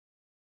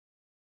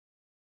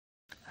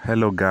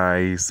Hello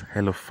guys,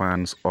 hello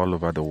fans all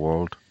over the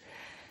world.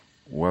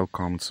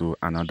 Welcome to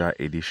another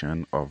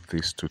edition of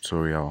this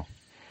tutorial.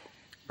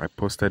 I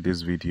posted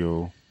this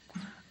video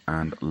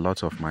and a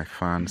lot of my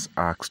fans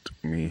asked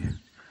me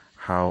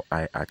how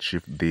I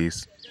achieved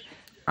this,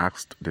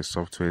 asked the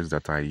softwares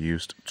that I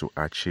used to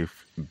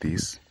achieve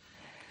this.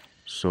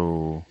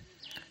 So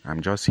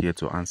I'm just here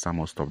to answer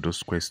most of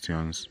those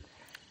questions,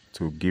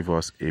 to give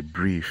us a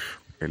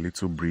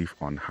little brief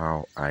on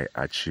how I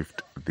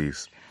achieved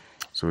this.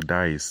 So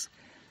that is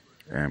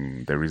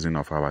the reason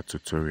of our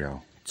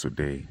tutorial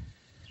today.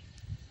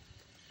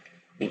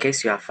 In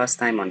case you are first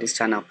time on this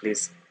channel,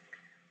 please,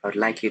 I would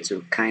like you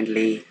to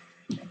kindly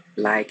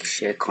like,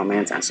 share,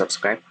 comment, and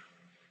subscribe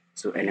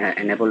to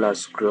enable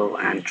us grow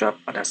and drop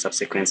other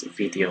subsequent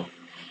video.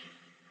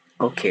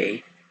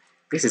 Okay,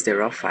 this is the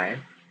raw file.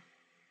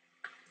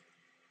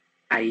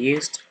 I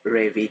used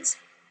REVIT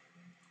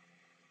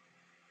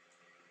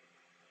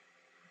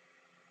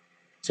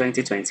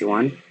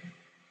 2021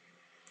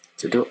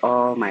 to do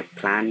all my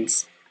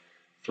plans,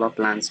 floor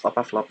plans,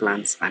 upper floor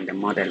plans, and the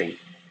modeling.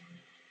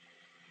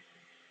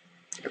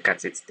 Look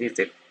at it. This is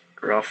the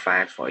raw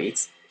file for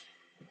it.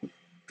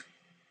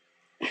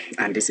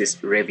 And this is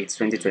REVIT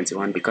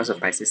 2021. Because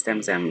of my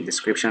system's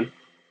description,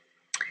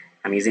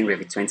 I'm using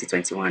REVIT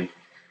 2021.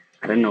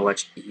 I don't know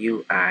what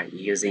you are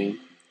using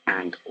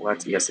and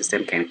what your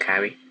system can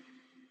carry.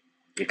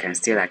 You can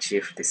still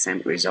achieve the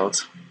same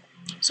result.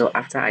 So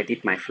after I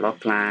did my floor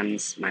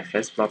plans, my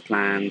first floor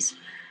plans,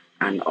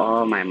 and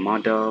all my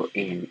model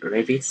in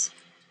REVIT,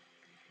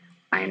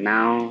 I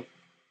now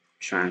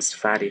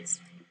transferred it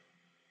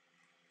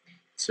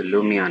to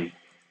LUMION.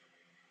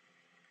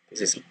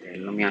 This is the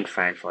LUMION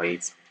file for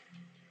it.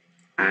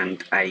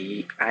 And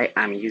I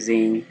am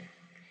using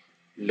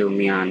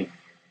LUMION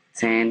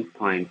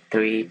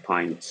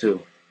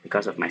 10.3.2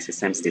 because of my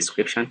system's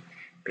description,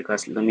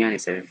 because LUMION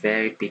is a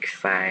very big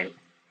file.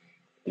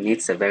 It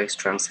needs a very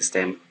strong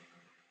system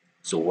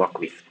to work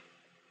with.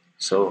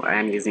 So I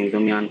am using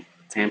LUMION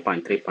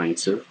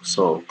 10.3.2.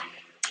 So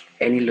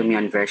any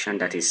LUMION version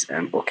that is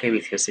okay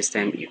with your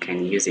system, you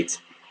can use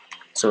it.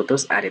 So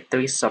those are the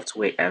two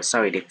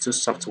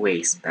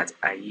softwares that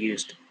I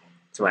used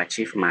to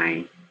achieve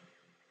my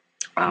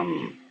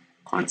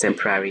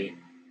contemporary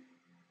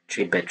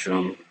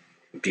 3-bedroom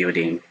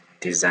building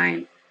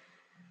design.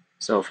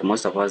 So for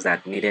most of us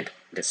that needed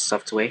the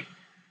software,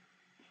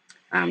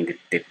 the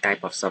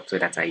type of software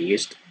that I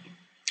used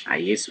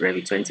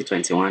REVIT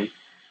 2021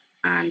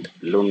 and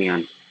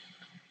LUMION.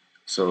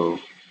 So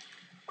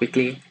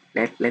quickly,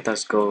 let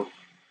us go.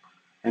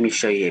 Let me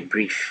show you a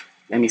brief.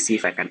 Let me see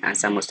if I can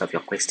answer most of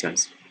your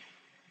questions.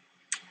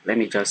 Let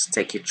me just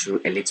take you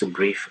through a little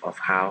brief of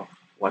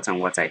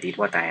what I did,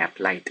 what I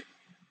applied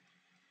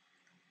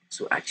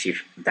to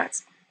achieve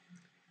that.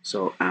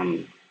 So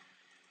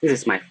this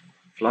is my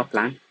floor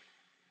plan.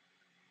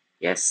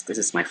 Yes, this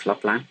is my floor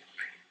plan.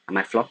 And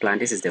my floor plan,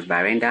 this is the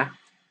veranda.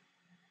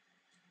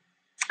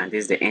 And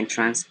this is the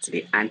entrance to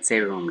the ante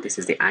room. This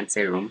is the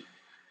ante room.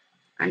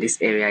 And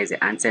this area is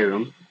the ante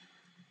room.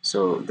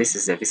 So this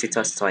is the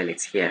visitor's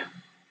toilet here.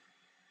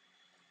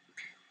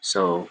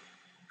 So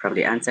from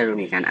the ante room,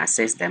 you can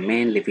access the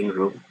main living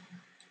room.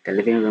 The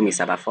living room is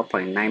about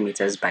 4.9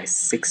 meters by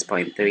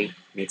 6.3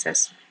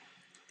 meters.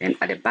 Then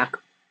at the back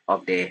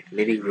of the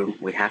living room,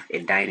 we have a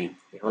dining.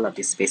 The whole of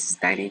this space is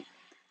dining,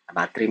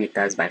 about 3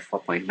 meters by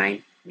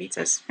 4.9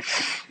 meters,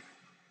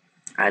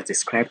 as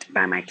described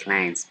by my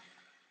clients.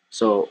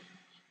 So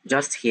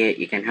just here,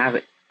 you can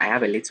have, I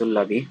have a little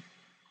lobby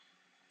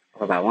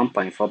of about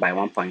 1.4 by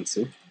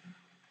 1.2.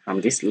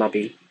 From this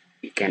lobby,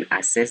 you can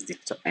access the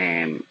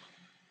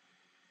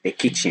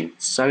kitchen.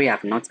 Sorry,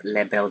 I've not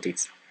labeled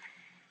it.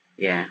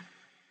 Yeah.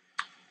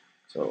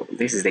 So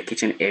this is the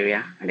kitchen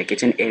area, and the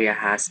kitchen area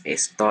has a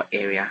store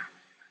area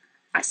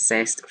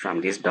accessed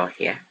from this door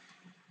here,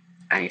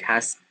 and it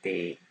has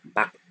the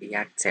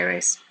backyard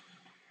terrace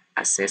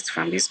accessed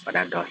from this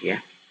other door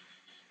here.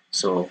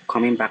 So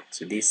coming back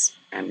to this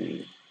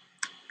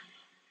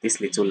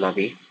this little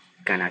lobby,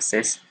 you can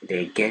access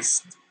the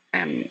guest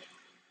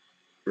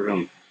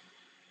room,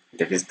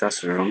 the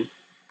visitors room.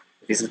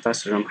 The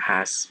visitors room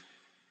has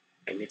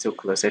a little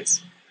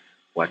closet,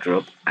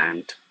 wardrobe,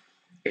 and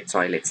a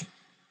toilet.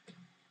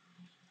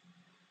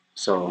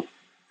 So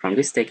from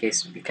this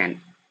staircase, we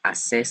can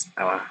access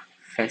our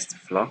first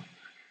floor,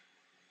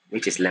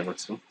 which is level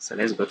 2. So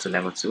let's go to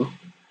level 2.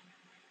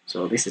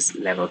 So this is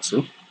level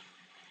 2.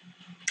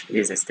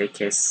 This is a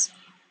staircase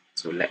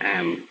to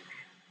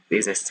this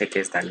is a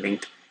staircase that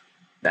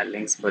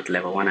links both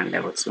level 1 and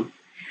level 2.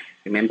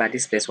 Remember,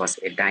 this place was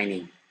a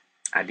dining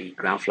at the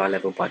ground floor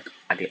level, but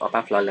at the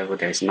upper floor level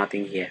there is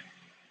nothing here.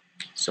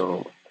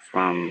 So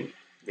from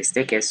the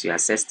staircase, you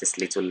access this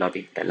little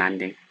lobby, the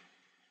landing.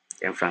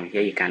 Then from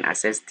here, you can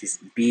access this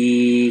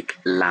big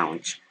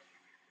lounge.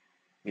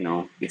 You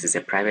know, it is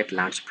a private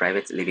lounge,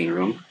 private living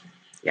room.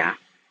 Yeah.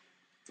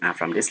 And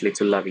from this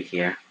little lobby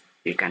here,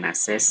 you can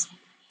access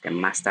the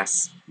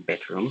master's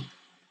bedroom.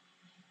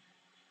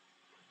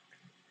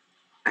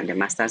 And the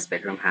master's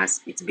bedroom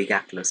has its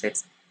bigger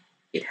closet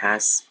it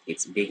has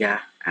its bigger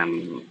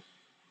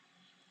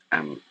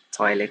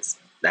toilets,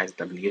 that's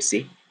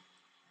WC,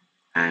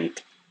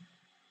 and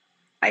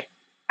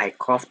I I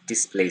curved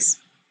this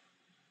place.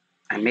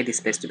 I made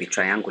this place to be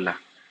triangular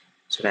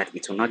so that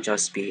it will not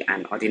just be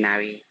an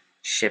ordinary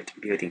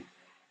shaped building.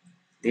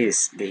 This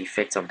is the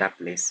effect of that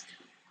place.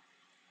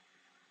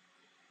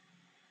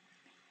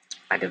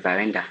 At the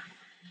veranda,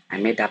 I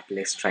made that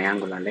place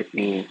triangular. Let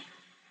me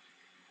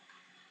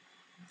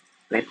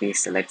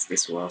select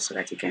this wall so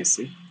that you can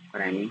see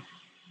what I mean.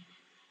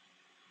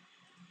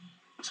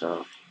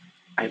 So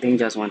I didn't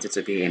just want it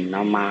to be a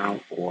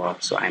normal wall,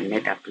 so I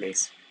made that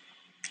place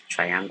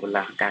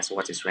triangular. That's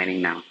what is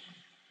running now,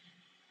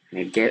 and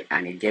it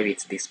gave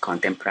it this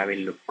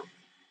contemporary look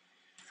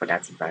for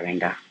that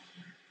veranda,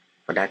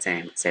 for that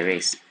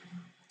terrace.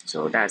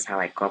 So that's how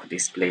I curved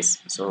this place.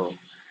 So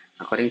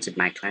according to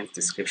my client's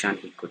description,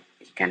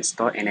 he can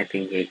store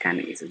anything here.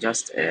 It's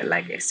just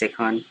like a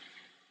second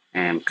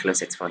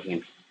closet for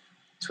him.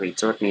 So he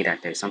told me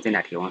that there's something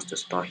that he wants to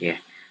store here.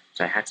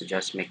 So I had to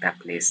just make that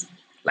place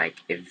like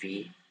a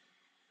V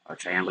or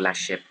triangular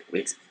shape,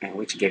 which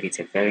gave it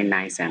a very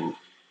nice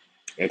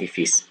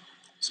edifice.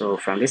 So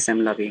from this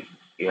same lobby,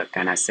 you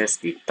can access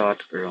the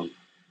third room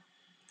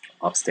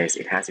upstairs.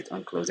 It has its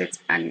own closet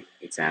and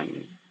its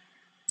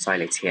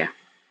toilet here.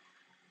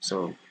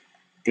 So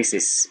this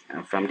is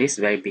from this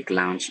very big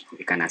lounge,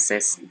 you can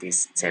access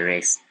this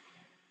terrace.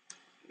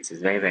 It is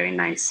very, very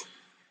nice.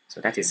 So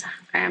that is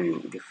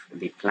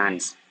the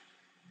plans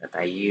that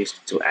I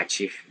used to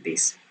achieve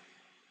this.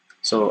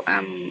 So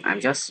I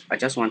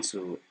just want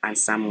to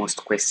answer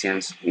most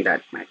questions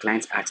that my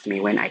clients asked me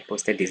when I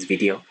posted this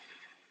video.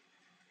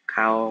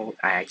 How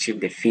I achieved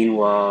the fin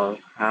wall,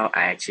 how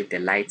I achieved the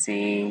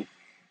lighting,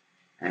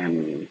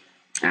 and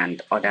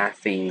other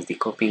things, the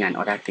coping and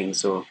other things.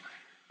 So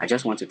I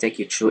just want to take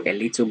you through a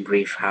little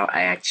brief how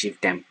I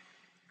achieved them,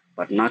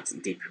 but not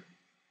deep.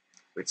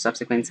 With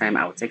subsequent time,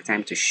 I will take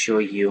time to show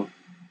you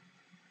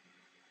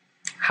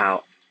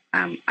how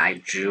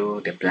I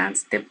drew the plan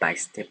step by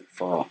step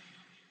for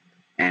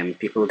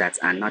people that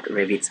are not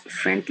Revit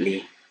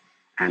friendly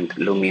and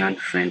Lumion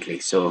friendly.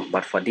 So,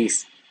 but for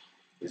this,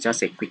 it's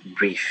just a quick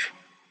brief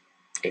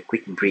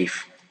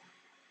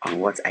on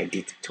what I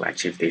did to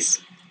achieve this.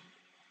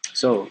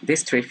 So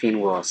this three-fin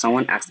wall,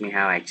 someone asked me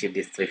how I achieved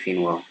this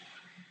three-fin wall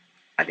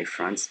at the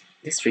front.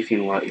 This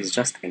three-fin wall is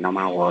just a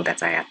normal wall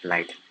that I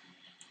applied.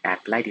 I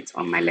applied it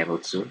on my level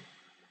 2.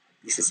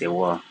 This is a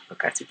wall.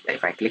 Look at it.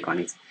 If I click on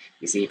it,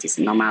 you see it is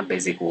normal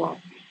basic wall.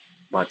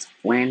 But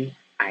when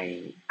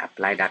I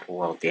apply that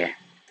wall there,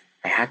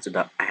 I had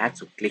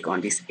to click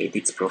on this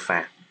edit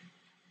profile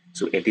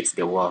to edit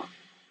the wall.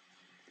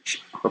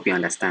 I hope you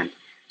understand.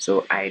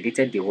 So I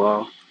edited the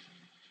wall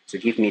to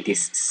give me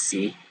this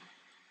C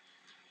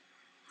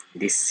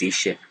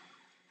shape.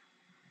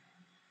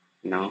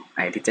 I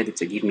edited it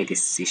to give me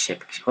this C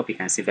shape. I hope you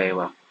can see very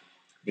well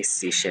this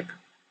C shape.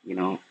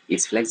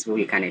 It's flexible.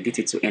 You can edit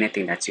it to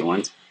anything that you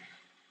want,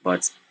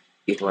 but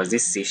it was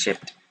this C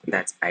shape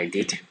that I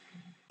did.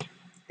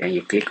 Then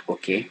you click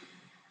OK,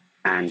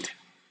 and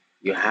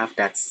you have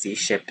that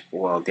C-shaped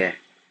wall there.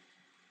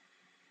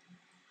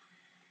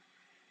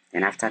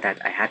 And after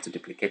that, I had to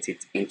duplicate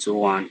it into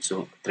 1,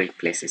 2, 3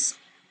 places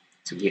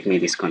to give me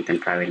this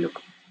contemporary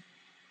look.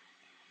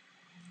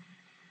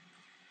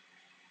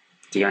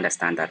 Do you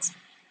understand that?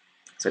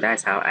 So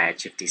that's how I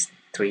achieved these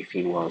 3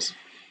 fin walls.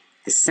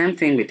 The same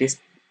thing with these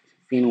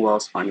fin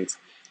walls on it.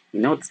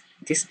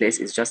 This place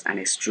is just an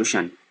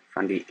extrusion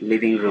from the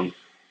living room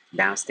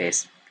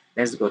downstairs.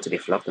 Let's go to the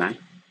floor plan.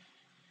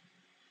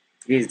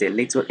 This is the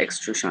little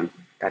extrusion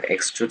that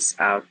extrudes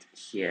out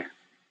here.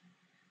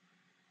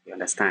 You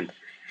understand?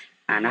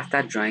 And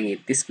after drawing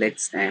it, this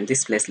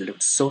place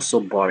looked so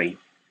boring.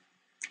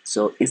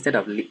 So instead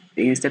of me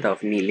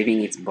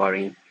leaving it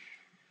boring,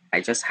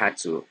 I just had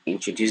to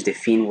introduce the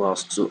fin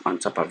walls too on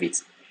top of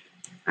it.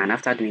 And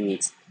after doing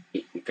it,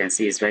 you can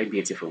see it's very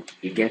beautiful.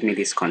 It gave me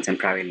this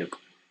contemporary look.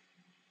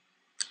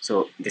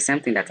 So the same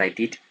thing that I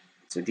did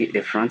to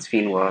the front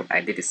fin wall,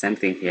 I did the same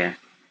thing here.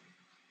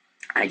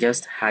 I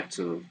just had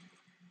to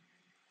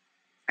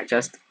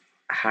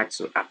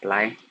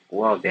apply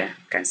wall there.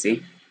 You can see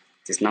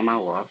it is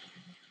normal wall.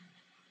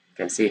 You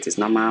can see it is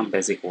normal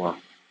basic wall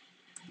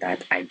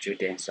that I drew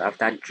there. So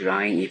after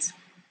drawing it,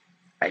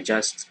 I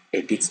just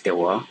edit the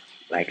wall.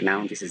 Like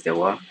now, this is the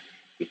wall.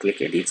 You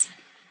click edit.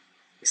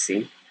 You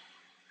see,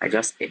 I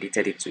just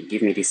edited it to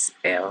give me this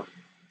L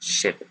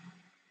shape.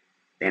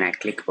 Then I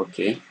click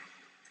OK.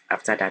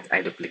 After that,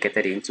 I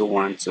duplicated it into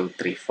 1, 2,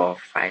 3, 4,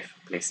 5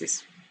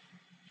 places.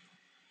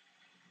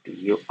 Do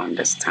you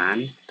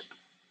understand?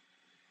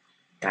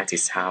 That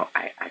is how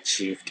I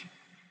achieved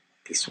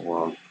this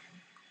wall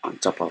on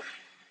top of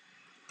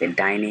the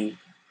dining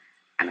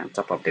and on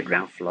top of the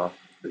ground floor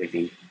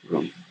living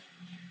room.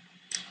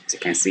 As you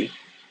can see,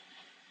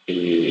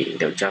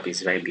 the job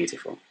is very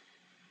beautiful.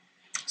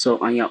 So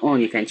on your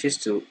own, you can choose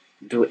to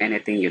do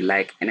anything you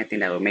like, anything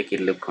that will make it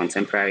look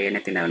contemporary,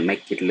 anything that will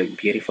make it look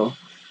beautiful.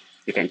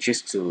 You can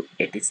choose to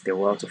edit the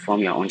wall to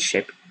form your own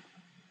shape.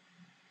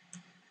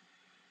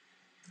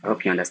 I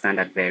hope you understand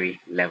that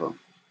very level.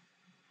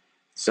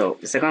 So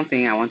the second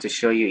thing I want to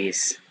show you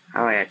is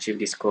how I achieve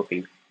this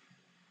scoping.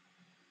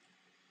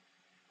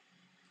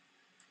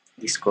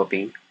 This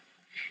scoping.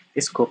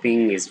 This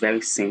scoping is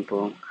very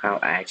simple how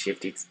I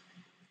achieved it.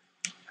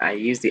 I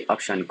use the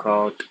option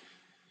called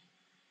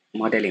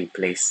model in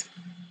place.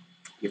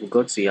 You will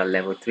go to your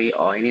level 3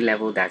 or any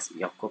level that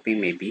your coping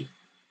may be.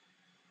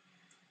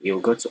 You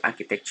will go to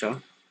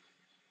architecture.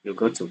 You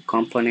go to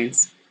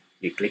components.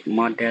 You click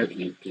model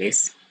in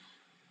place.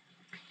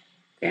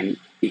 Then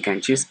you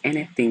can choose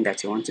anything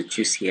that you want to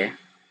choose here.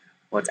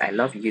 But I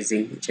love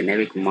using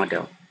generic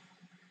model.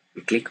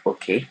 You click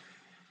OK.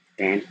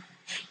 Then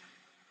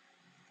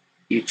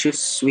you choose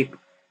sweep.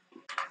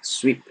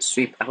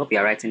 Sweep. I hope you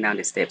are writing down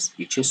the steps.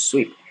 You choose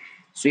sweep.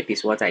 Sweep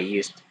is what I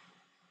used.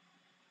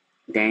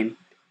 Then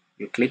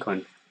you click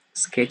on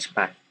sketch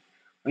path.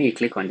 When you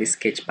click on this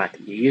sketch path,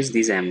 you use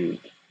this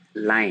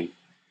line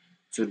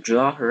to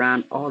draw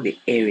around all the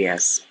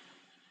areas.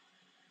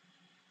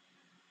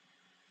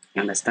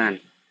 You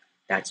understand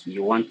that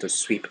you want to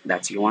sweep,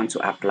 that you want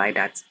to apply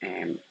that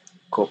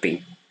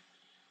coping.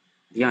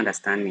 Do you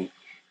understand me?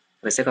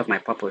 For the sake of my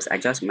purpose, I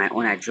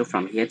drew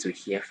from here to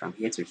here, from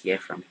here to here,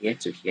 from here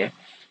to here,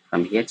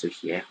 from here to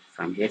here,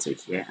 from here to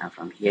here, and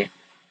from here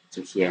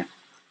to here.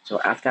 So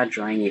after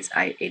drawing it,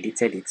 I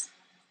edited it.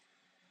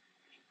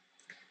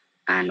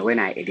 And when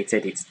I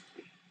edited it,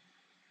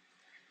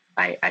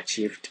 I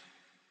achieved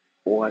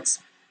what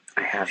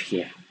I have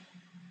here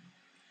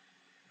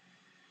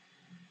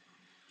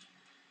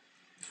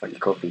for the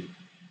copy.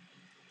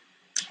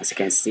 As you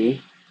can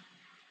see,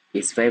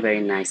 it's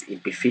very nice.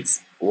 It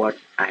befits what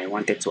I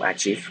wanted to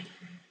achieve.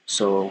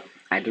 So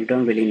I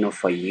don't really know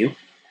for you.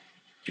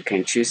 You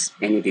can choose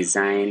any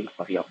design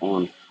of your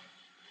own,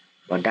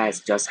 but that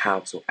is just how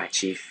to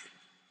achieve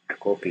a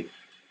copy.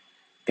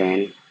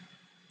 Then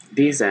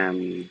this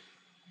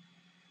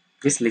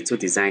little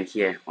design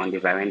here on the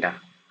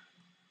veranda,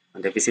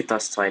 on the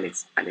visitor's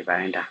toilet and the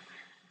veranda,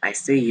 I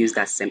still use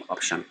that same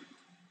option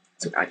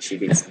to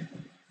achieve it.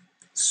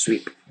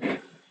 Sweep.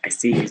 I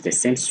still use the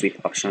same sweep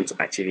option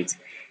to achieve it.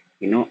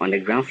 You know, on the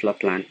ground floor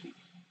plan,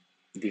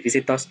 the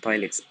visitor's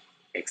toilet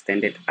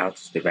extended out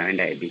to the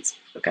veranda a bit.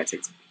 Look at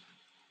it.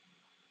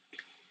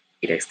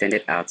 It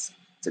extended out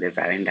to the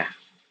veranda,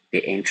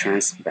 the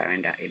entrance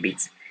veranda a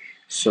bit.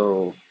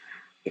 So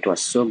it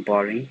was so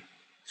boring.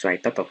 So I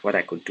thought of what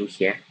I could do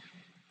here.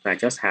 So I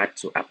just had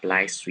to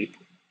apply sweep.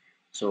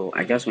 So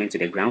I just went to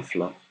the ground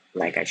floor,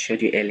 like I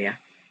showed you earlier.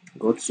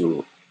 Go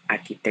to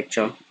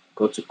architecture,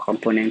 go to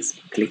components,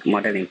 click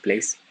model in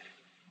place,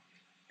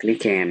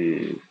 click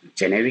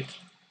generic.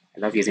 I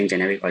love using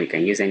generic, or you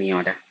can use any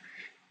other.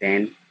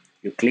 Then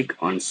you click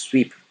on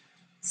sweep,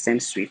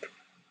 same sweep.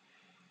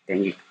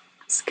 Then you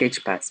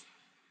sketch path.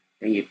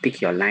 Then you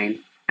pick your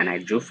line, and I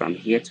drew from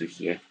here to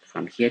here,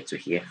 from here to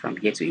here, from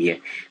here to here,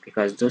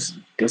 because those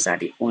are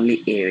the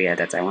only area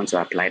that I want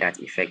to apply that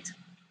effect.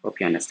 Hope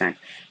you understand.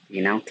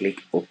 You now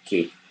click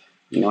OK.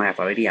 You know I've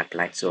already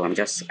applied, so I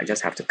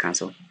just have to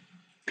cancel.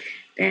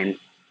 Then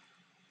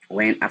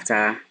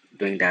after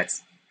doing that,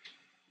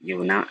 you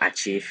will now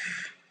achieve,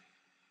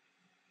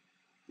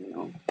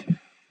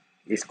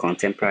 this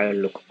contemporary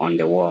look on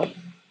the wall.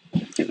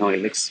 It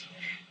looks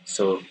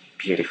so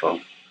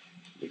beautiful.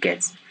 You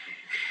get.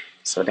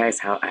 So that is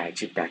how I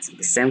achieved that.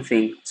 The same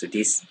thing to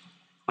this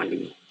on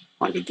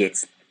the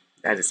gate.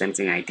 That's the same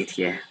thing I did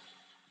here.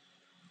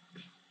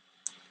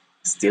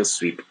 Still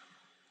sweep.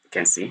 You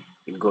can see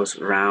it goes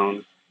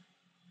round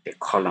the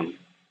column.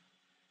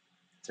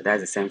 So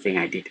that's the same thing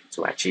I did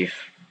to achieve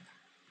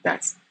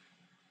that.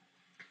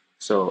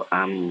 So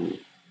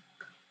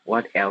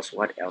what else?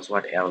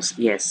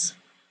 Yes,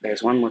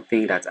 there's one more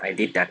thing that I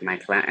did that my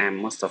client,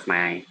 most of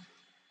my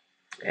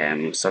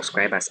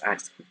subscribers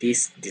asked.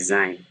 This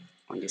design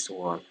on this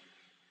wall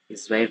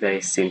is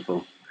very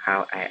simple.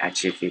 How I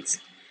achieve it.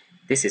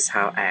 This is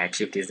how I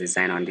achieved this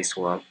design on this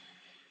wall.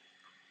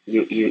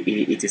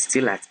 It is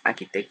still at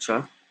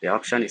architecture. The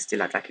option is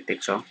still at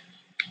architecture,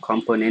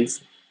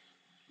 components,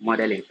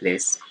 model in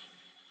place.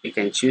 You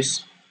can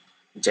choose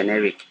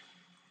generic,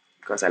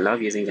 because I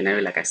love using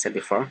generic, like I said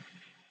before.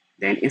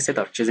 Then instead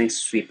of choosing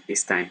sweep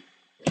this time,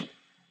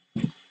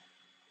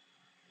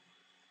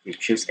 you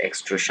choose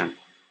extrusion.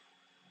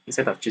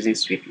 Instead of choosing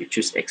sweep, you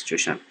choose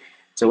extrusion.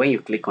 So when you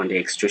click on the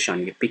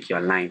extrusion, you pick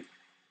your line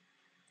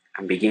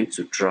and begin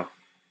to draw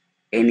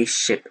any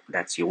shape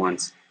that you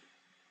want.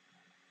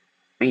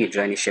 When you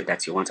draw any shape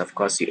that you want, of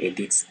course, you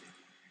edit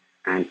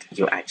and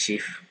you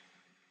achieve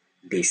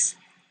this.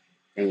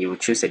 Then you will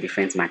choose a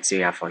different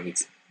material for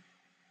it.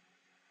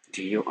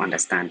 Do you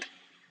understand?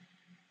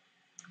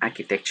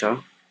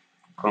 Architecture,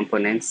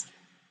 components,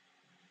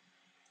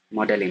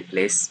 model in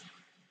place,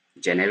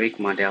 generic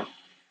model,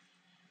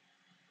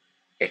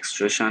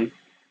 extrusion,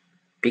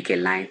 pick a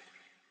line,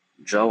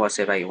 draw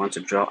whatever you want to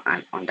draw,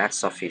 and on that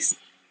surface,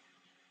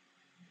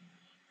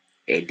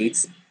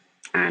 edit,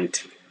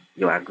 and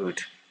you are good.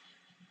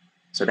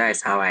 So that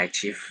is how I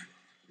achieve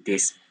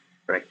this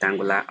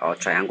rectangular or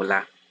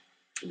triangular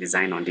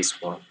design on this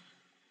wall.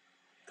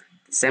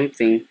 Same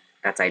thing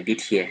that I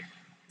did here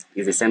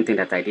is the same thing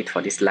that I did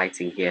for this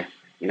lighting here.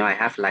 You know, I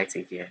have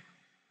lighting here,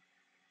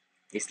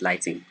 this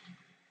lighting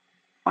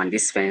on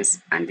this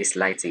fence and this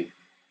lighting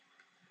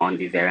on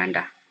the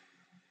veranda.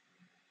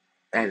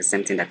 That's the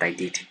same thing that I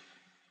did.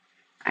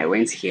 I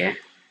went here,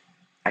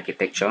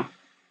 architecture,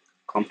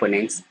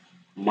 components,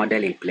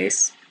 model in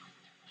place,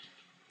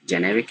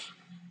 generic.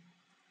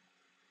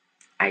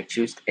 I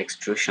choose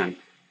extrusion.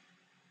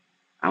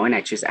 And when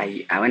I choose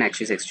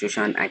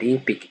extrusion, I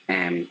didn't pick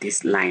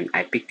this line.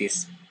 I picked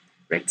this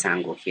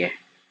rectangle here,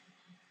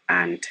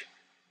 and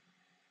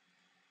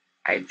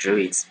I drew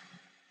it.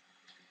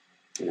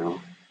 You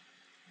know,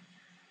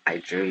 I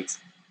drew it.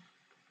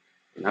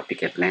 Not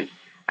pick a plane.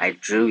 I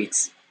drew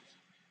it.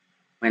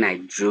 When I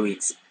drew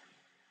it,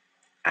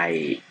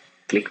 I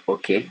click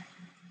OK. You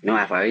know,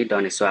 I've already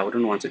done it, so I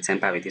wouldn't want to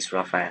tamper with this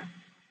raw file.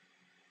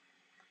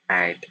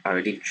 I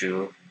already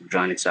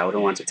drawn it, so I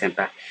wouldn't want to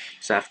tamper.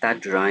 So after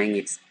drawing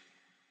it,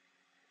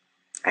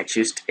 I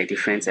chose a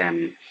different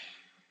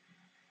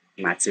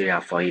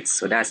material for it.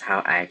 So that's how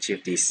I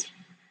achieved this,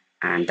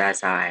 and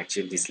that's how I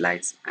achieved this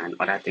light and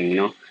other thing. You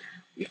know,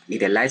 if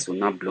the lights will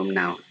not bloom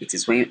now, it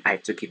is when I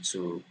took it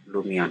to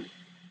Lumion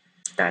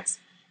that,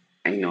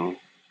 you know,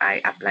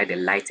 I applied the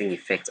lighting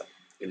effect.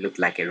 It looked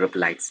like a rope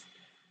light.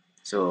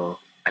 So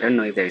I don't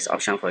know if there is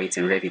option for it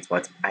in Revit,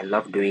 but I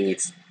love doing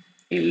it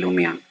in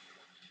Lumion.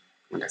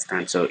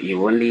 Understand? So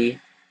you only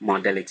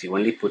model it, you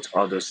only put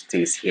all those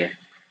things here,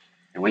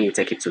 and when you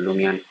take it to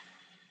Lumion,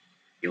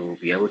 you'll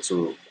be able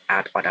to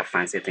add other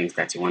fancy things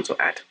that you want to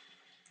add.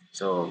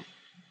 So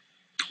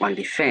on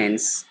the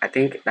fence, I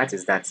think that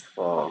is that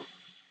for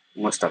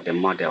most of the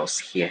models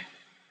here.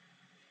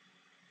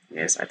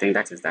 Yes, I think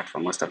that is that for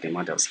most of the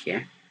models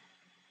here.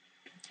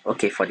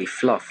 Okay, for the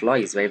floor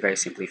is very, very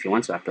simple. If you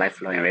want to apply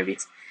floor in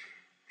Revit,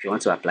 if you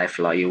want to apply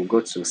floor, you will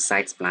go to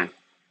site plan.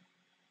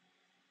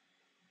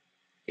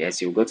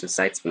 Yes, you will go to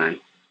site plan.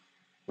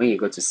 When you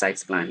go to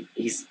site plan,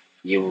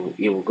 you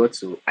will go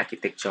to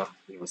architecture,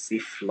 you will see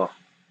floor.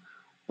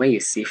 When you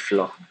see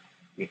floor,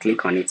 you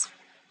click on it.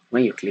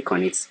 When you click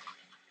on it,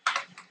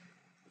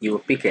 you will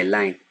pick a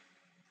line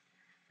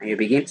and you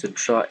begin to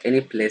draw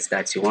any place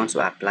that you want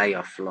to apply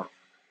your floor.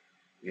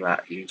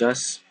 You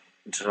just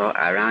draw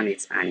around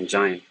it and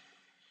join.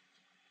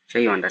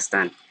 Sure you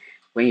understand?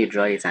 When you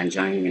draw it and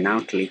join, you now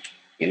click,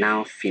 you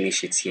now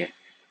finish it here.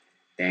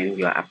 Then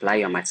you apply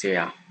your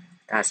material.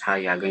 That's how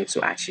you are going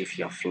to achieve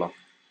your floor.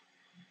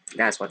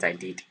 That's what I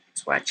did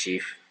to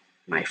achieve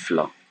my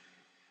floor.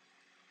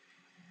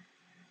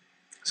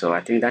 So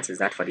I think that is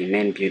that for the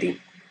main building.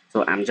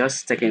 So I'm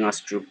just taking us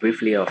through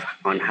briefly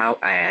on how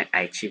I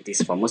achieved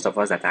this for most of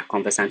us that are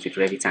conversant with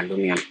Revit and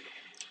Lumion.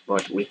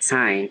 But with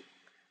time,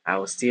 I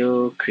will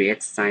still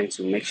create time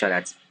to make sure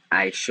that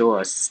I show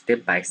us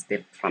step by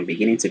step from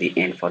beginning to the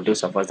end for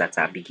those of us that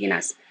are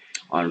beginners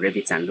on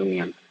Revit and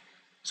Lumion.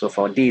 So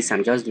for this,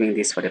 I'm just doing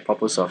this for the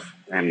purpose of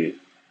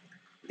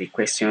the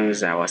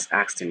questions I was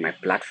asked in my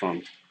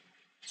platform,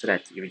 so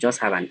that you just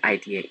have an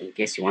idea in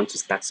case you want to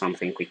start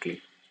something quickly.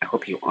 I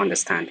hope you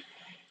understand.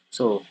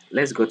 So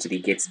let's go to the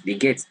gates. The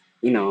gates,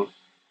 you know,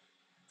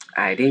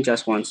 I didn't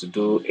just want to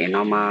do a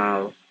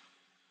normal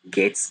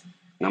gate,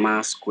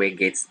 normal square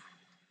gate.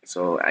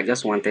 So I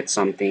just wanted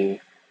something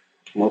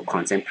more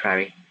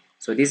contemporary.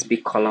 So this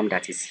big column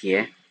that is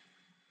here,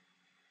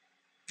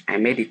 I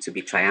made it to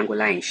be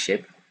triangular in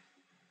shape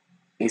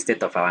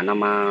instead of our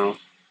normal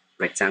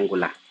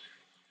rectangular.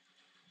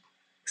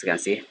 As you can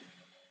see,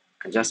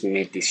 I just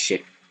made this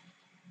shape.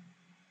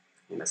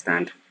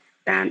 Understand?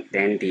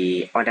 Then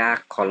the other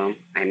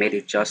column, I made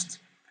it just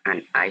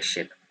an I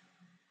shape.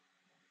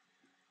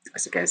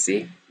 As you can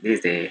see, this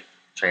is the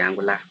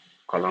triangular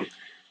column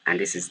and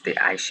this is the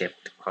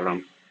I-shaped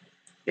column.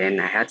 Then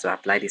I had to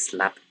apply this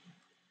slab.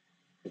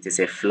 It is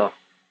a floor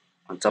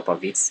on top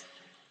of it,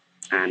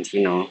 and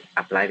you know,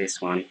 apply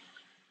this one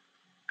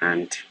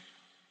and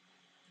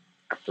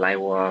apply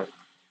wall.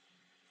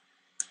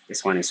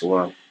 This one is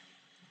wall.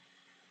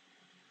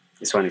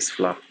 This one is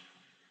floor.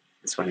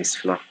 This one is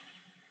floor.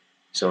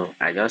 So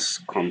I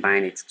just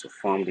combine it to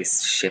form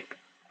this shape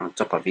on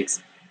top of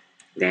it.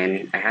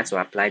 Then I had to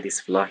apply this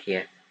floor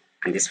here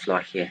and this floor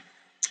here,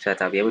 so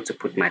that I'll be able to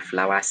put my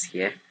flowers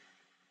here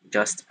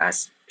just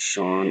as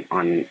shown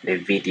on the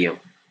video.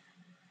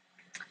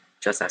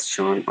 Just as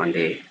shown on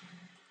the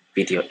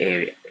video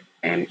area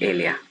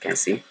earlier. You can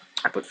see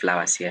I put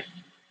flowers here.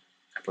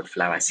 I put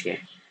flowers here.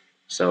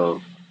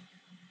 So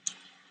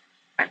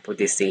I put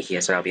this thing here,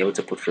 so I'll be able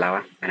to put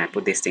flower, and I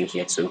put this thing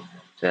here too,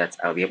 so that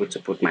I'll be able to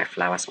put my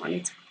flowers on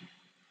it.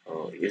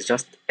 So it's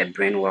just a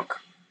brain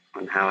work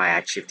on how I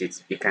achieved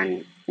it. You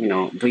can, you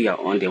know, do your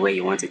own the way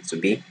you want it to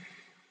be.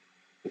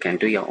 You can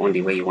do your own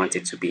the way you want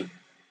it to be.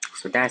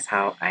 So that's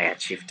how I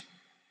achieved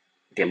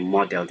the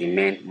model, the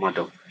main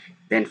model.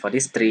 Then for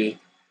these three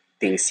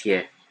things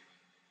here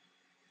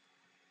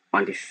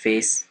on the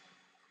face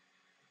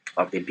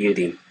of the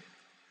building,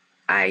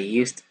 I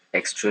used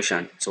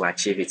extrusion to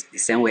achieve it. The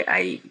same way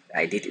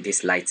I did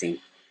this lighting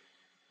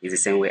is the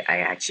same way I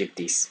achieved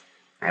this.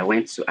 I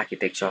went to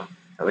architecture,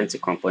 I went to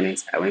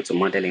components, I went to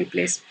model in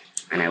place,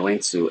 and I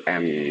went to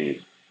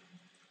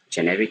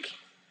generic,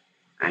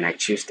 and I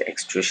choose the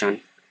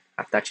extrusion.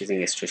 After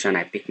choosing extrusion,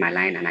 I pick my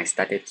line and I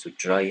started to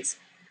draw it.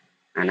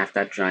 And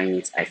after drawing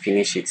it, I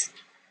finish it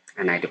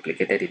and I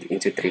duplicated it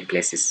into 3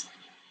 places.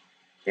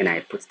 Then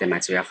I put the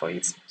material for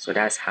it. So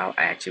that's how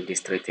I achieved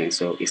these 3 things.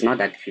 So it's not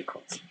that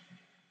difficult.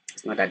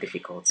 It's not that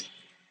difficult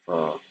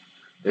for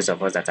those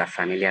of us that are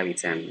familiar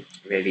with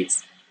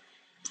Revit.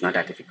 It's not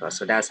that difficult.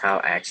 So that's how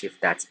I achieved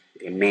that,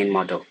 the main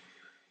model.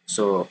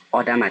 So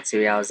other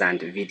materials and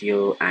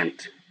video and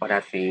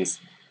other things,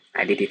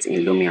 I did it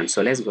in Lumion.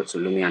 So let's go to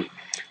Lumion.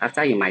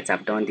 After you might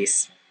have done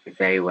this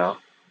very well,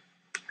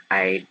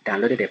 I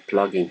downloaded a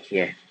plugin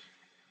here.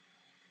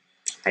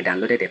 I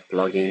downloaded a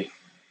plugin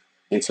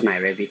into my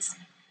Revit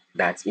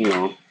that,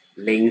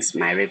 links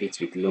my Revit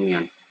with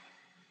Lumion.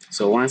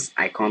 So once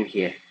I come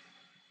here,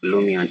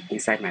 Lumion,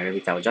 inside my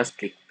Revit, I'll just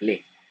click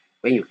play.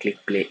 When you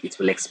click play, it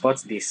will export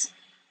this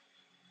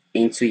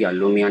into your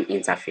Lumion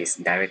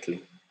interface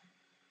directly.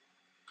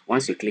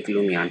 Once you click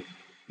Lumion,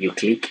 you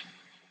click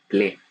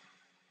play.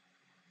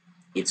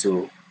 It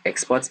will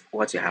export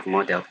what you have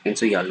modeled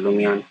into your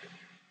Lumion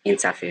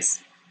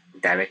interface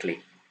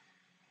directly.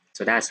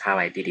 So that's how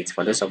I did it.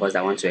 For those of us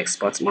that want to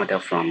export model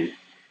from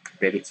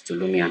Revit to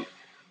Lumion,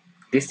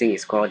 this thing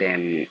is called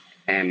what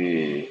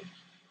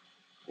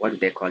do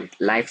they call it?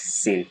 Live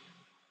scene.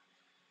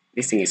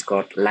 This thing is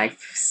called live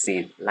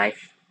scene,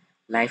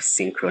 live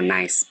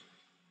synchronize,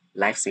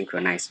 live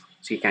synchronize.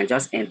 So you can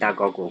just enter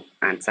Google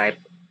and type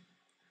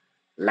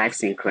live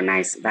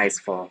synchronize. That is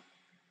for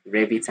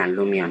Revit and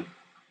Lumion.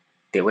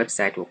 The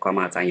website will come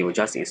out and you will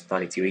just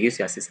install it. You will use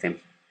your system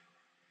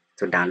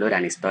to download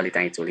and install it,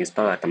 and it will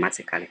install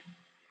automatically.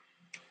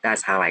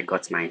 That's how I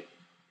got mine.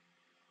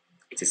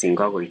 It is in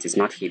Google, it is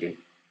not hidden,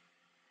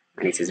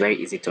 and it is very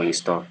easy to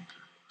install.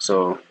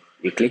 So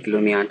you click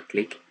Lumion,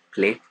 click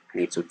play,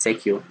 and it will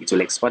take you, it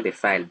will export the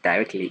file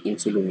directly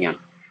into Lumion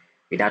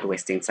without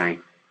wasting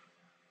time.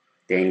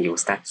 Then you'll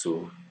start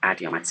to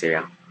add your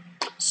material.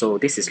 So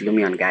this is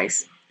Lumion,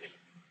 guys.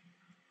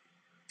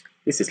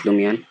 This is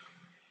Lumion.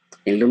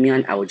 In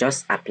Lumion, I will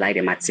just apply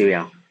the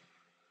material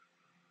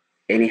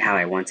anyhow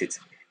I want it.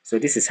 So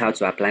this is how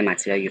to apply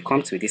material. You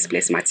come to this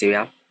place,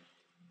 material.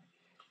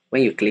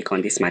 When you click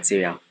on this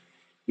material,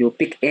 you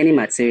pick any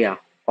material,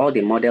 all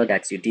the model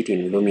that you did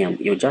in Lumion.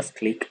 You just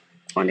click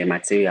on the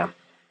material.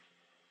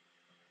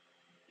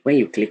 When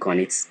you click on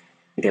it,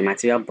 the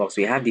material box,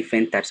 we have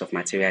different types of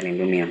material in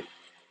Lumion.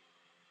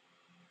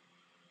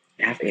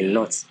 We have a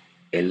lot.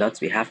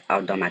 We have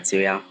outdoor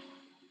material,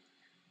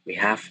 we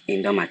have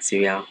indoor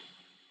material,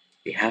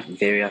 we have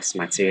various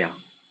material,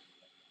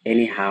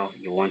 anyhow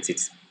you want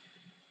it.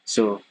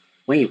 So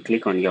when you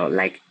click on your,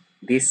 like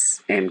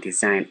this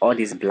design, all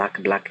this black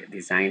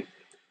design,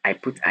 I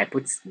put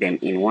them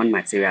in one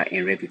material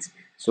in Revit.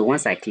 So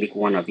once I click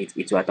one of it,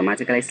 it will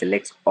automatically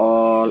select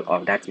all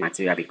of that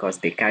material because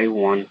they carry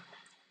one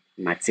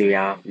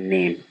material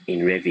name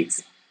in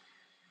Revit.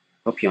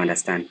 Hope you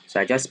understand. So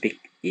I just pick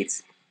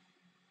it.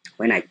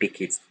 When I pick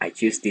it, I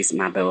choose this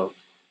marble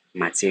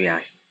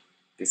material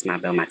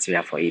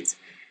for it,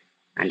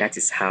 and that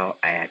is how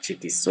I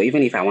achieve this. So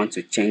even if I want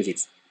to change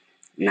it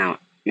now,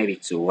 maybe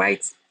to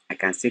white, I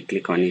can still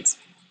click on it.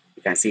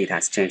 You can see it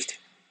has changed.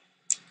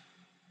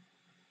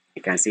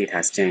 You can see it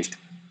has changed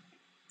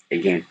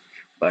again.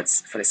 But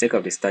for the sake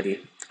of the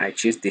study, I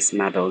choose this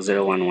marble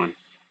 011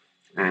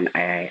 and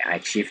I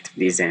achieved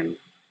this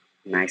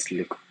nice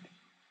look.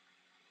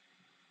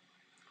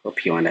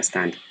 Hope you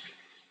understand.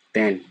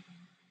 Then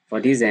for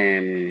this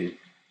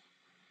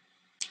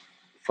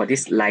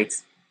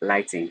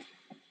lighting,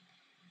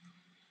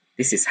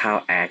 this is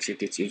how I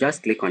achieved it. You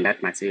just click on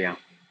that material.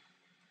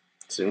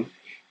 So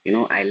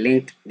I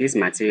linked this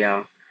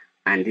material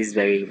and this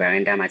very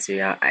veranda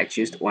material. I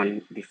choose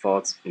one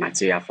default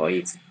material for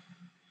it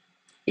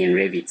in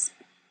Revit.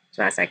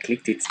 So as I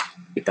clicked it,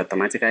 it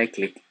automatically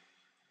clicked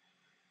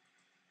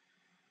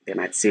the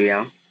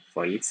material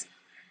for it,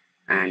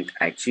 and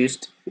I choose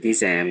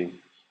this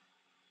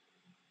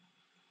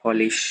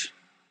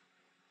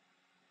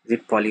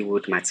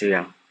polywood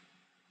material.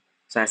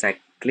 So as I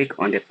click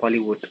on the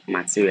polywood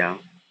material,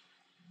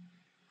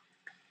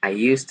 I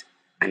used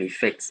an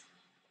effect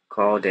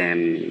called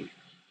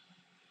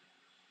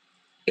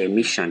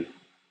emission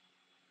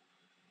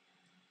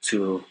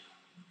to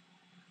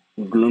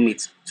gloom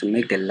it, to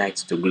make the light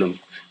to gloom.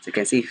 So you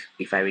can see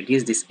if I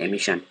reduce this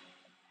emission,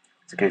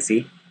 so you can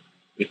see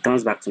it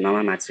turns back to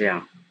normal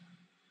material.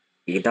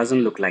 It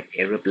doesn't look like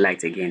a rope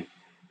light again.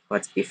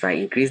 But if I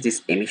increase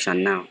this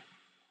emission now,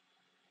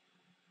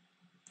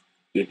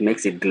 it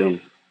makes it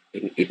gloom.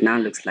 It now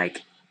looks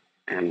like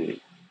you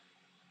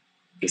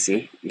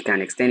see, you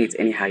can extend it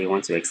anyhow you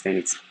want to extend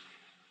it,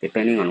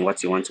 depending on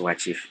what you want to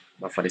achieve.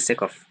 But for the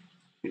sake of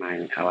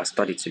our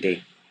study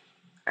today,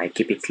 I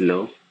keep it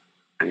low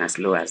and as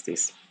low as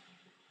this.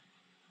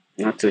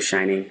 Not too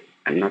shining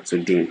and not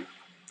too dim,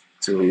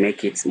 to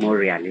make it more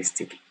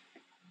realistic.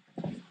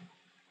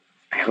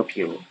 I hope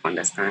you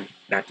understand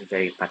that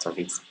very part of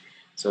it.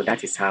 So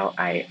that is how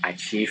I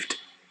achieved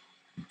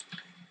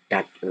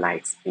that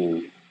light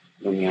in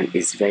Lumion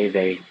is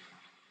very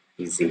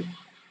easy.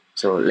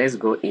 So let's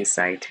go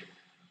inside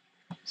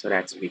so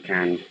that we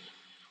can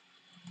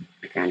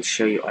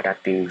show you other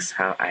things,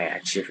 how I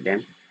achieve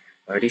them.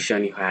 Already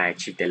shown you how I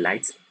achieve the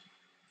lights.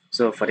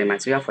 So for the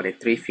material for the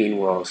 3 thin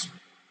walls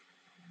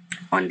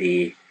on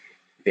the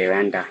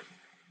veranda,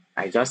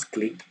 I just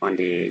clicked on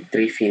the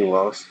 3 thin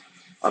walls.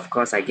 Of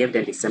course, I gave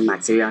them the same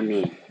material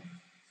name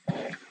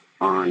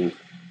on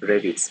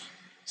Revit.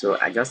 So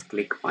I just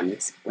click on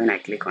it. When I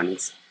click on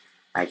it,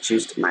 I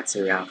choose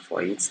material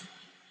for it.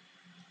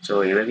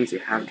 So in Revit, you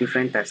have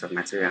different types of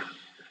material.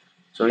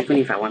 So even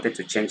if I wanted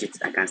to change it,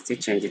 I can still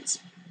change it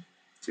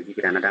to give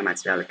it another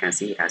material. You can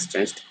see it has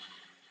changed.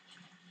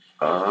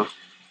 Or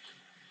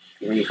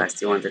even if I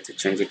still wanted to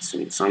change it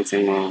to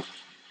something more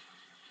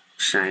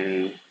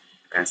shiny,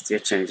 I can still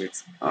change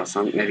it. Or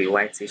some maybe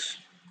whitish,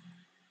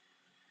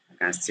 I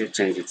can still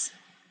change it.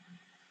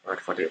 But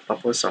for the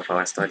purpose of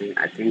our study,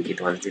 I think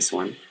it was this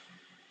one.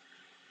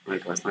 No,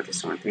 it was not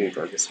this one. I think it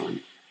was this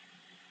one.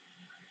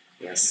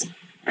 Yes,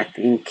 I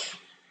think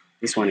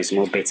this one is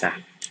more better.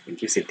 It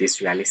gives it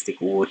this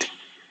realistic wood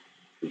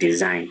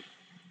design.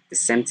 The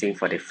same thing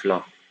for the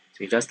floor.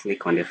 So you just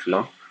click on the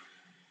floor.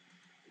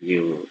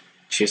 You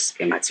choose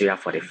a material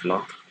for the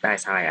floor. That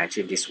is how I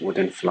achieve this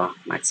wooden floor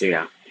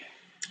material.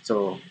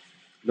 So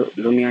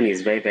Lumion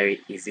is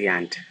very easy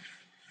and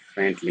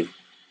friendly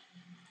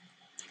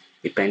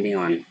depending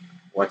on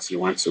what you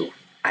want to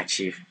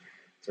achieve.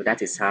 So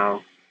that is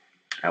how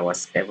I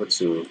was able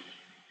to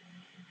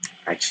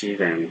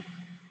achieve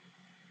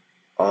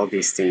all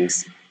these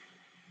things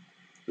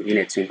within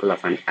a twinkle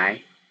of an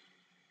eye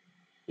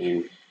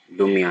in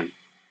Lumion.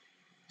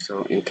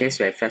 So in case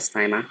you're a first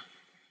timer,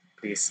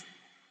 please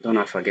do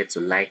not forget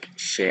to like,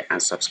 share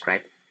and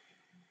subscribe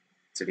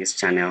to this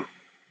channel.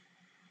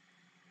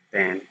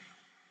 Then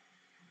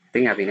I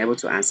think I've been able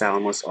to answer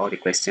almost all the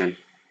questions.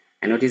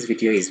 I know this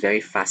video is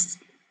very fast,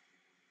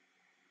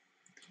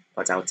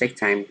 but I'll take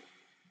time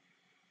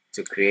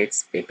to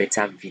create a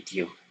better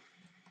video.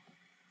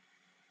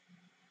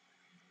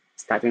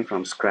 Starting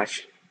from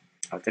scratch,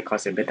 I'll take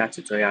us a better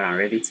tutorial on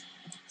Revit.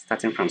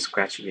 Starting from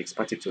scratch, we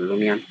export it to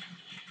Lumion,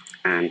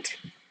 and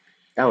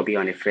that will be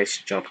on a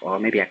fresh job, or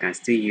maybe I can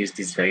still use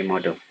this very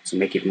model to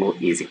make it more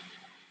easy,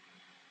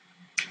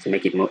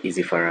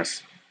 for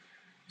us.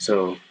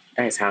 So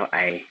that is how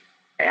I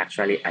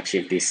actually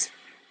achieve this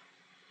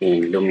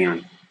in Lumion.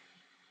 You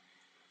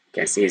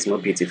can see it's more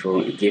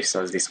beautiful. It gives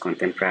us this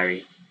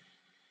contemporary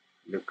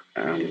look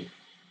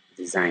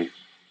design.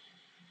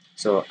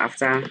 So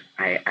after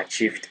I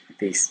achieved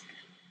this,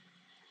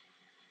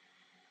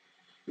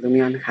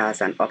 Lumion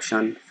has an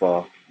option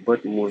for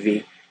both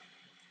movie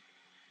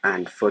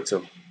and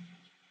photo.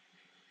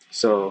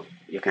 So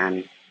you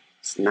can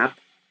snap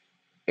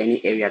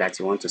any area that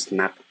you want to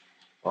snap,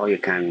 or you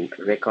can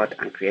record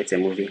and create a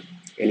movie,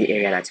 any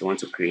area that you want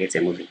to create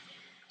a movie.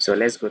 So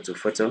let's go to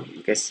photo,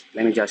 because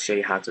let me just show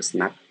you how to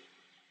snap.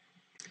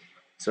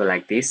 So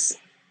like this,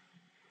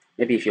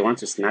 maybe if you want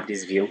to snap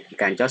this view, you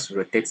can just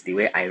rotate the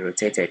way I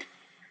rotated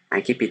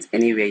and keep it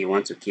anywhere you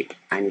want to keep,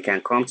 and you can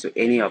come to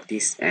any of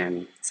this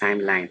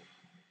timeline,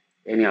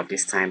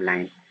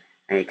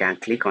 and you can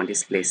click on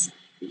this place.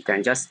 You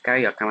can just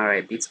carry your camera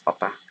a bit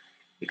upper.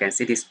 You can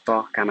see this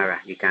store camera.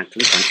 You can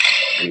click on it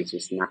and it will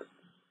snap.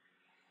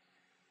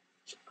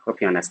 Hope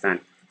you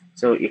understand.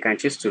 So you can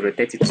choose to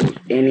rotate it to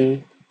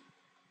any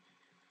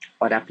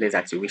other place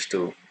that you wish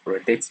to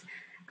rotate,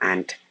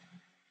 and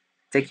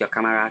take your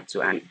camera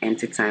to an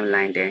empty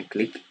timeline, then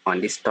click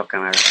on this store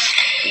camera,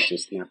 it will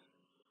snap.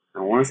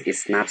 And once it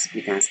snaps,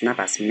 you can snap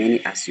as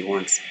many as you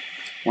want.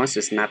 Once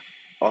you snap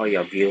all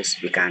your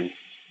views, you can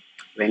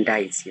render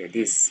it here.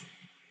 This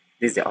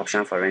is the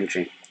option for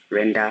rendering.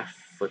 Render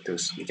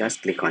photos. You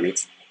just click on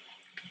it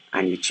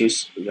and you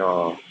choose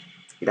your,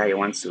 either you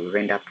want to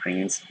render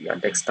prints, your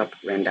desktop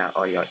render,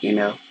 or your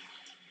email.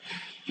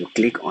 You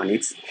click on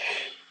it.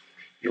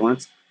 You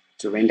want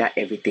to render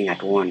everything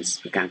at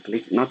once. You can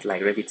click, not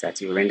like Revit that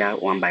you render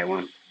one by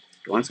one.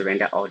 You want to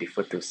render all the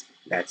photos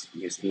that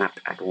you snapped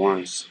at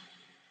once.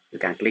 You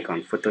can click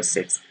on photo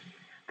set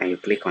and you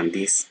click on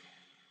this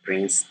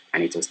prints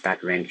and it will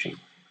start rendering.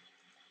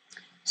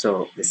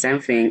 So the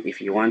same thing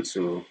if you want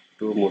to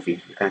do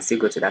movie, you can still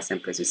go to that same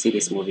place. You see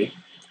this movie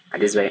at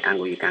this very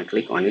angle, you can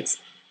click on it.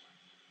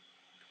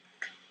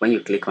 When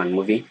you click on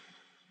movie,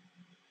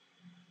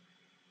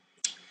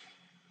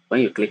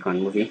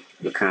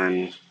 you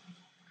can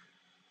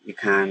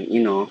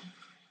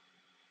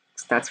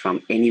start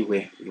from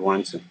anywhere you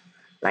want to.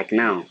 Like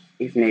now,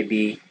 if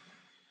maybe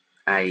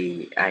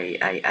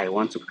I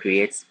want to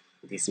create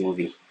this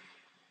movie,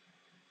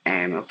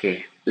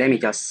 okay, let me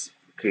just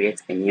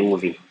create a new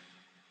movie.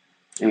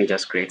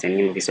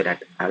 So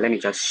that let me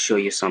just show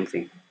you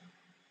something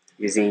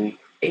using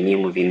a new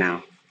movie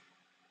now.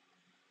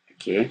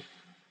 Okay,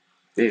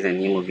 this is a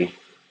new movie.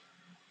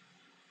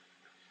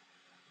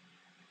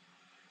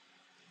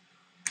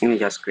 Let me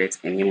just create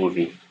a new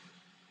movie.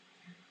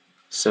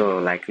 So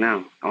like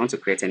now, I want to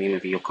create a new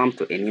movie. You come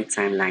to a new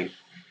timeline.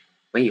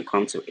 When you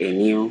come to a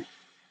new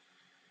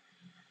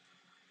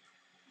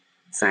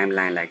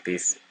timeline like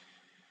this.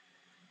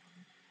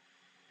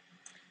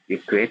 You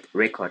create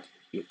record,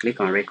 you click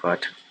on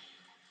record.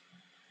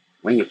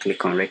 When you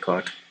click on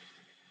record,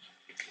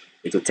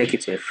 it will take you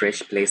to a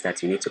fresh place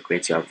that you need to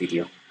create your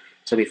video.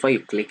 So before you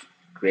click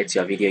create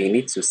your video, you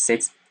need to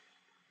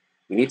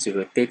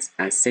rotate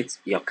and set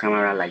your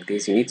camera like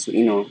this. You need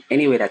to,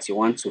 any way that you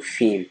want to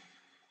film,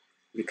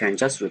 you can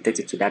just rotate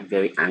it to that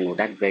very angle,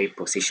 that very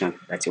position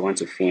that you want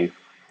to film.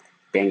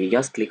 Then you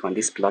just click on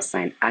this plus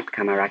sign, add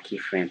camera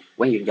keyframe.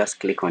 When you just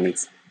click on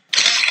it,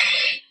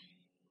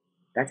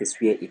 that is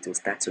where it will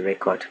start to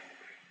record.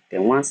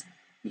 Then once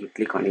you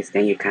click on it,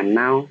 then you can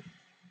now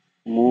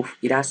move,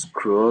 either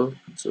scroll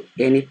to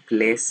any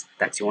place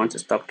that you want to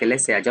stop. Okay,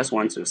 let's say I just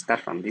want to start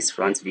from this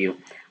front view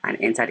and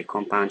enter the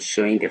compound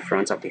showing the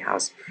front of the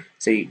house.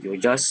 So you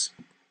just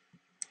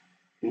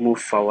move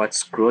forward,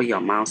 scroll your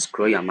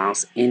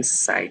mouse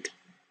inside.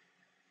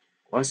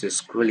 Once you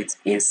scroll it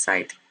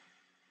inside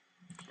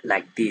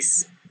like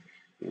this,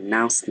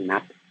 now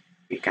snap.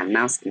 You can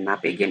now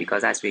snap again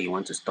because that's where you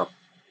want to stop.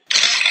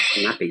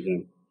 Snap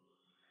again.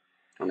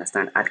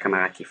 Understand? Add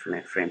camera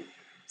keyframe.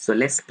 So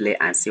let's play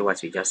and see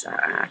what we just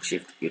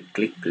achieved. You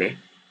click play.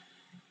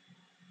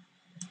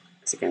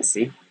 As you can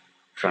see,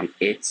 from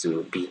A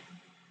to B.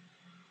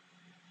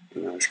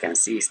 As you can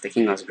see, it's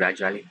taking us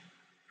gradually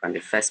from the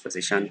first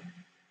position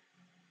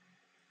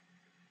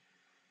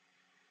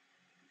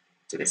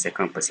to the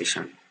second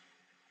position.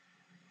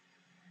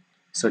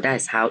 So that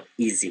is how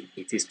easy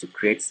it is to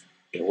create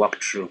a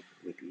walkthrough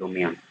with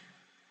Lumion.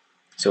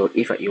 So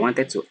if you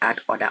wanted to add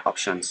other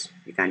options,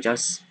 you can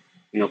just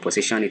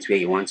position it where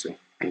you want to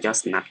and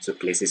just snap 2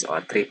 places or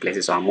 3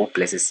 places or more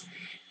places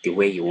the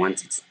way you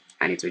want it,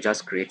 and it will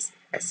just create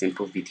a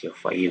simple video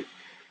for you.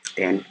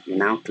 Then you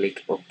now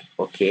click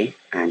OK,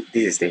 and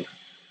this is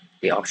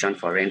the option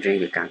for rendering.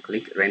 You can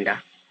click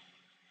render.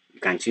 You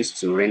can choose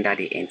to render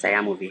the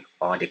entire movie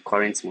or the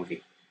current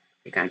movie.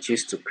 You can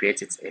choose to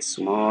create it a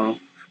small,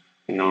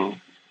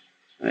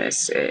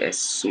 a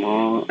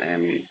small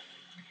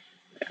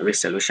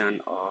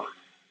resolution or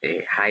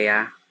a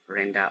higher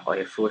render or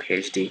a full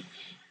HD.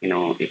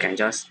 You can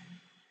just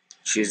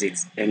choose it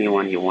any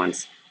one you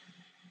want,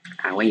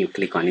 and when you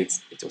click on it,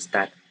 it will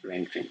start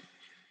rendering.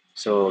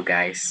 So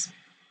guys,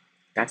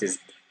 that is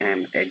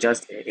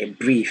just a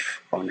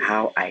brief on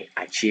how I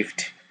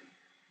achieved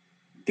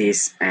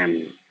this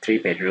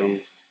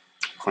 3-bedroom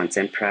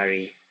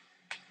contemporary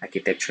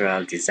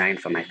architectural design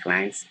for my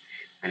clients,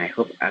 and I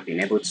hope I've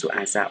been able to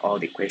answer all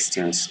the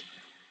questions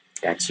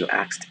that you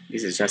asked.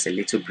 This is just a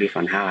little brief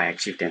on how I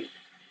achieved them.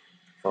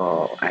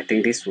 I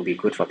think this will be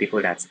good for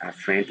people that are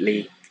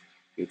friendly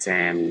with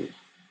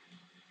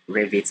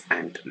REVIT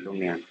and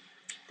LUMION.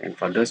 And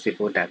for those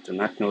people that do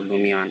not know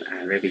LUMION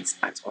and REVIT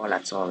at all,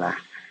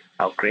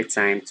 I'll create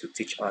time to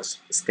teach us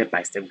step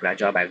by step,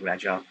 gradual by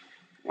gradual,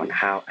 on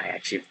how I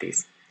achieved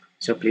this.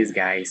 So please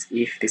guys,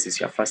 if this is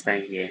your first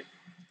time here,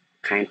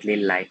 kindly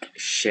like,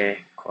 share,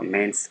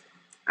 comment,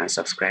 and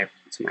subscribe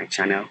to my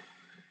channel,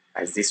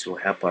 as this will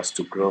help us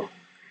to grow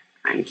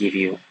and give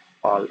you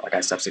all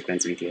other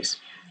subsequent videos.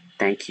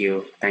 Thank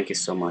you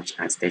so much,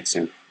 and stay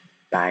tuned.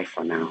 Bye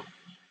for now.